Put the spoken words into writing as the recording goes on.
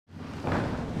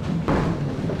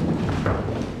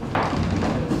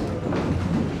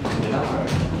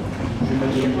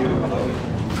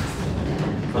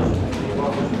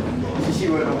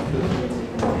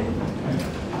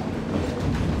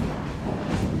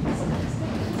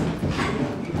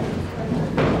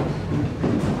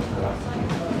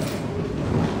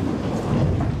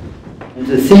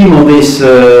the theme of this,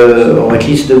 or at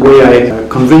least the way I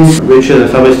convinced Richard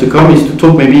and Fabrice to come, is to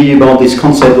talk maybe about this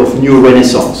concept of new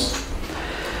renaissance.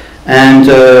 And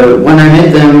when I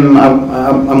met them,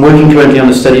 I'm working currently on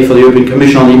a study for the European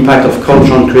Commission on the impact of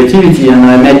culture on creativity, and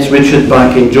I met Richard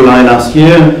back in July last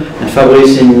year and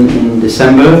Fabrice in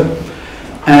December.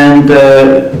 And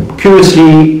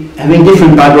curiously, having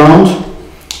different backgrounds,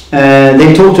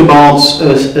 they talked about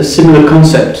a similar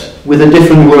concept with a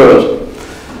different word.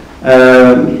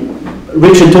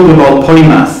 Richard talked about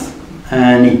polymath,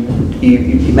 and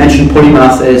he mentioned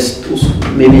polymath as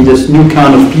maybe this new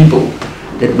kind of people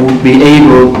that would be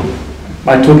able,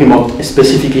 by talking about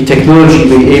specifically technology,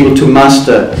 be able to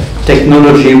master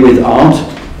technology with art.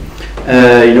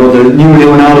 The new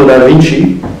Leonardo da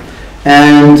Vinci.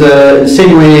 And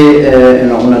same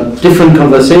way, on a different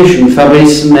conversation,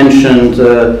 Fabrice mentioned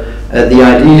the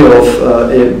idea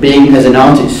of being, as an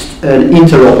artist, an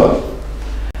interloper.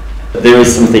 There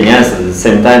is something else at the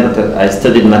same time that I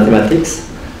studied mathematics,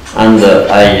 and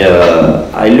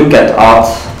I look at art,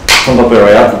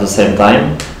 contemporary art, at the same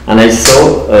time, and I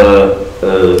saw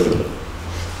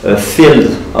a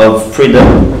field of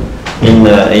freedom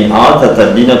in art that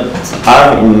I did not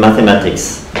have in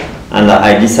mathematics, and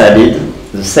I decided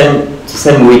the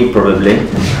same week probably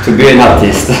to be an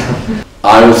artist.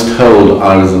 I was told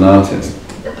I was an artist.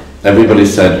 Everybody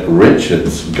said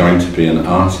Richard's going to be an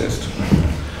artist.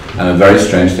 And a very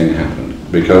strange thing happened,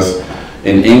 because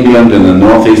in England, in the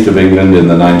northeast of England in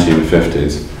the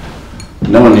 1950s,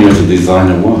 no one knew what a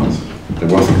designer was. There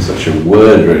wasn't such a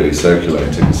word really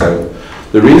circulating. So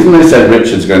the reason they said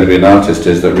Richard's going to be an artist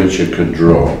is that Richard could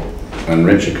draw, and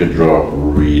Richard could draw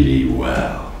really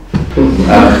well.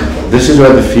 This is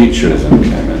where the futurism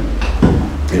came in.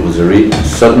 It was a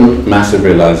sudden, massive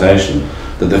realization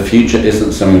that the future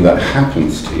isn't something that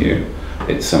happens to you,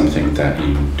 it's something that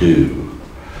you do.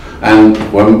 And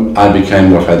when I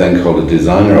became what I then called a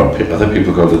designer, or other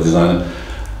people called a designer,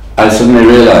 I suddenly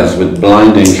realized with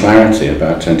blinding clarity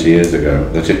about 20 years ago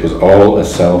that it was all a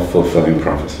self-fulfilling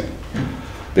prophecy.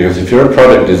 Because if you're a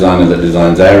product designer that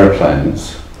designs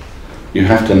aeroplanes, you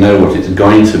have to know what it's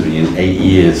going to be in 8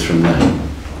 years from now.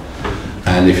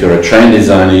 And if you're a train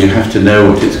designer, you have to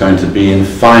know what it's going to be in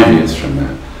 5 years from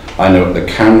now. I know what the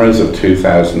cameras of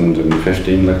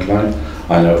 2015 look like.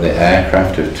 I know what the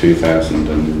aircraft of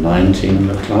 2019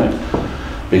 look like,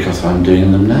 because I'm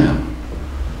doing them now.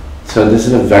 So this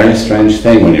is a very strange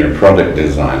thing when you're a product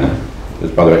designer.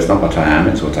 By the way, it's not what I am,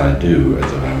 it's what I do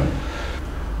as a moment.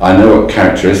 I know what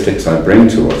characteristics I bring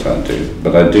to what I do,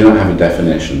 but I do not have a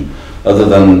definition, other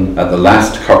than at the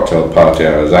last cocktail party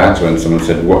I was at when someone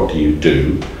said, "What do you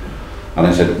do?" And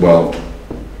I said, well,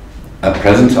 at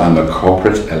present I'm a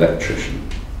corporate electrician.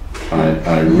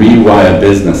 I rewire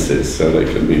businesses so they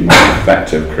can be more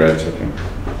effective creatively.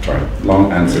 Sorry,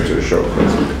 long answer to a short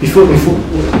question. Yes,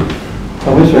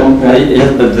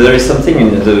 but there is something in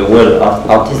the word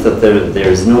artist that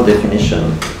there is no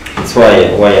definition. That's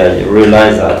why I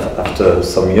realized that after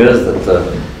some years that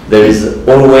there is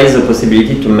always a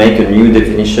possibility to make a new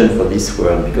definition for this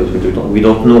word, because we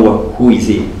don't know who is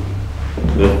he.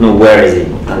 We don't know where is he,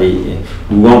 and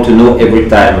we want to know every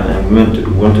time, and we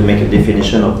want to make a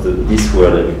definition of this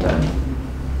word every time.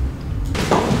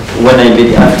 When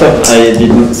after I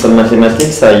did some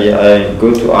mathematics, I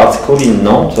go to art school in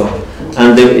Nantes,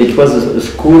 and it was a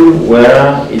school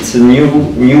where it's a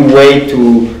new way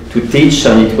to teach,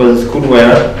 and it was a school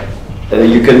where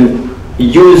you can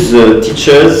use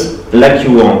teachers like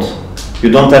you want.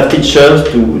 You don't have teachers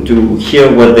to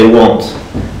hear what they want.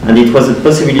 And it was a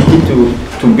possibility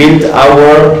to build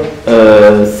our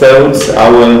thoughts,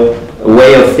 our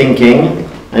way of thinking,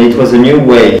 and it was a new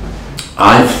way.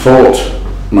 I fought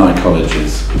my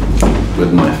colleges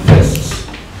with my fists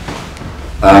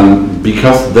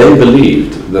because they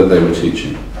believed that they were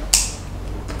teaching.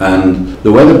 And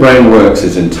the way the brain works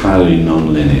is entirely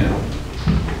non-linear.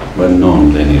 We're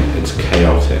non-linear, it's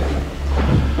chaotic.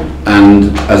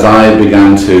 And as I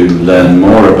began to learn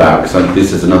more about, because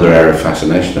this is another area of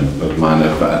fascination of mine,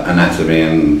 of anatomy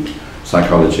and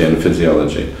psychology and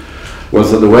physiology,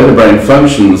 was that the way the brain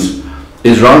functions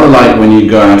is rather like when you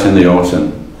go out in the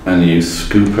autumn and you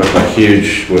scoop up a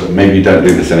huge, well, maybe you don't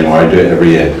do this anymore, I do it every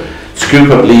year, scoop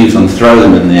up leaves and throw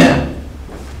them in the air.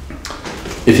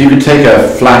 If you could take a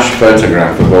flash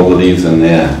photograph of all the leaves in the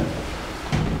air,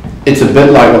 it's a bit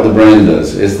like what the brain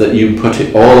does, is that you put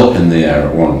it all up in the air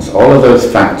at once. All of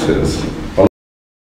those factors